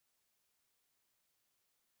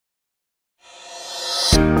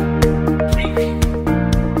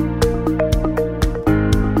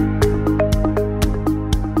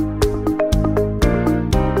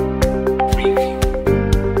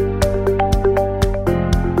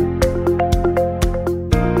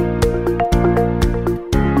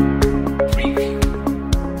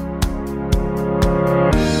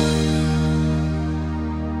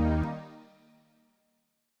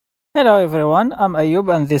Hello everyone, I'm Ayub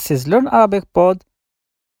and this is Learn Arabic Pod.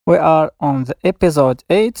 We are on the episode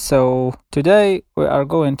 8, so today we are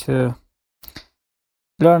going to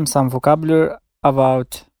learn some vocabulary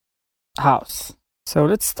about house. So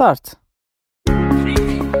let's start.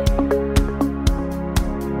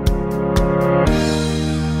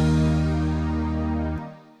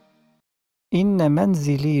 إن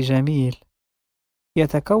منزلي جميل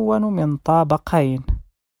يتكون من طابقين.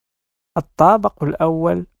 الطابق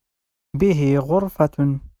الأول به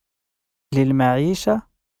غرفة للمعيشة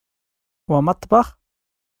ومطبخ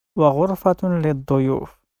وغرفة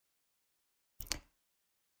للضيوف.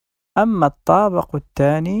 أما الطابق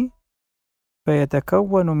الثاني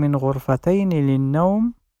فيتكون من غرفتين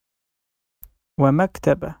للنوم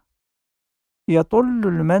ومكتبة. يطل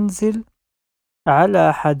المنزل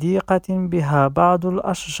على حديقة بها بعض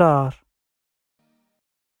الأشجار.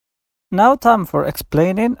 Now time for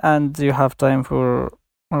explaining and you have time for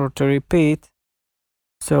or to repeat.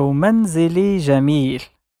 So منزلي جميل.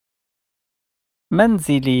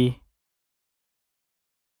 منزلي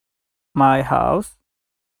my house.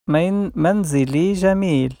 منزلي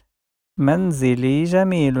جميل. منزلي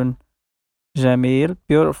جميل. جميل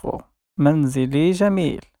beautiful. منزلي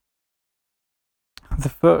جميل. The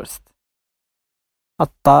first.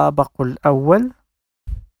 الطابق الأول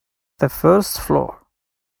the first floor.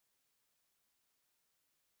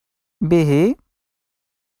 به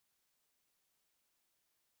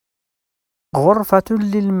غرفة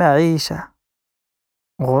للمعيشة.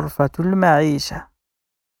 غرفة المعيشة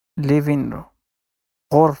living room.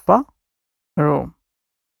 غرفة room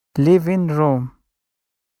living room.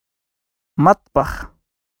 مطبخ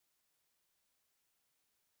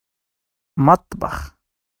مطبخ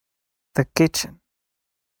the kitchen.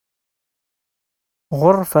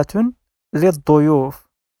 غرفة للضيوف.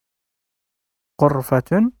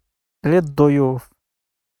 غرفة للضيوف.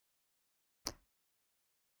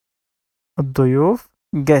 الضيوف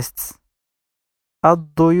guests.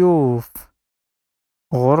 الضيوف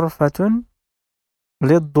غرفة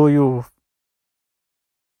للضيوف.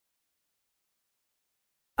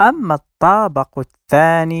 أما الطابق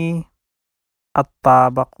الثاني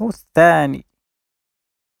الطابق الثاني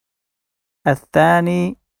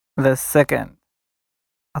الثاني the second.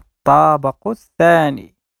 الطابق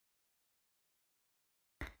الثاني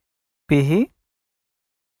به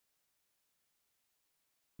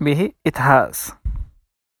it has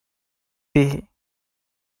به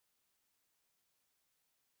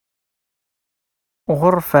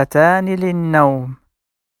غرفتان للنوم.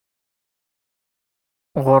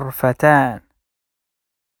 غرفتان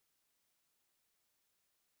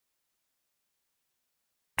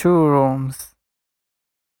two rooms.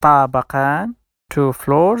 طابقان two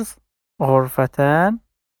floors. غرفتان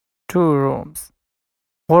two rooms.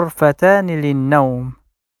 غرفتان للنوم.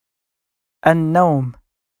 النوم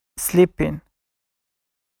sleeping.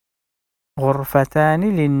 غرفتان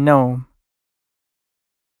للنوم.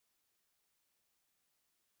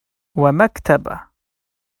 ومكتبة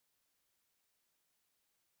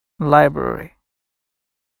library.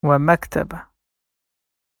 ومكتبة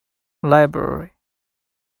library.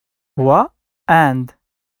 and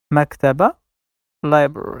مكتبة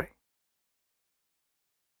library.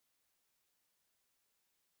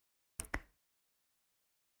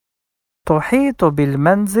 تحيط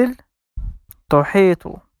بالمنزل. تحيط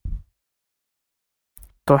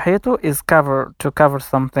is to cover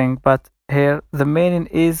something, but here the meaning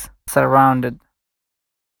is surrounded.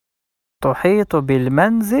 تحيط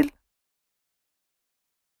بالمنزل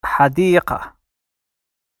حديقة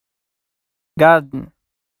garden.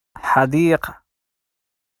 حديقة.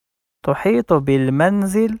 تحيط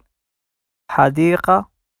بالمنزل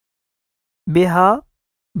حديقة بها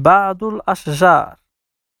بعض الأشجار.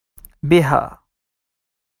 بها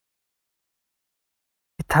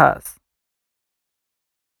it has.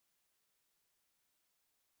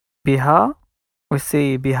 بها we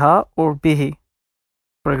say بها or به.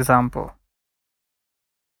 For example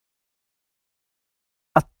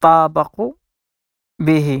الطابق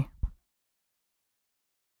به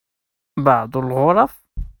بعض الغرف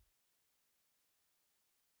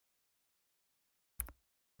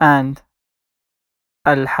and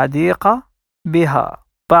الحديقة بها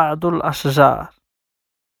بعض الأشجار.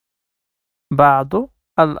 بعض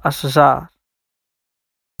الأشجار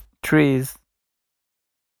trees.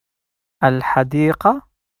 الحديقة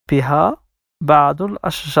بها بعض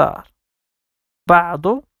الأشجار.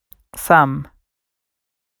 بعض some.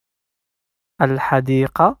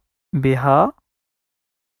 الحديقة بها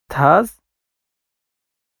it has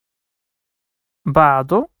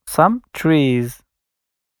بعض some trees.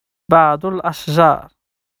 بعض الأشجار.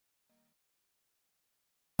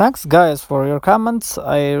 Thanks guys for your comments.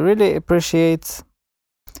 I really appreciate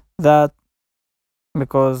that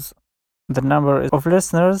because the number of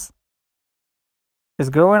listeners is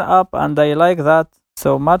growing up and I like that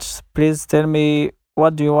so much. Please tell me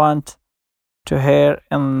what do you want to hear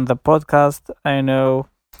in the podcast. I know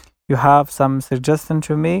you have some suggestion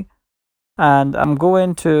to me and I'm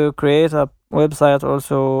going to create a website,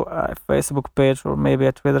 also a Facebook page or maybe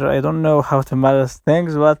a Twitter. I don't know how to manage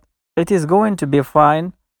things, but it is going to be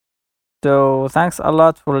fine. So thanks a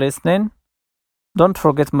lot for listening. Don't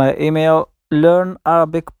forget my email,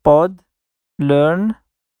 learnarabicpod,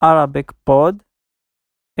 learnarabicpod,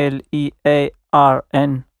 LEARNARABICPOD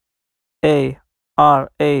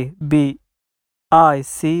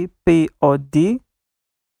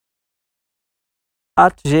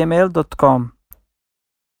 @gmail.com.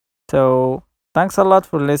 So thanks a lot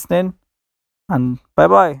for listening and bye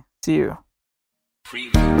bye. See you.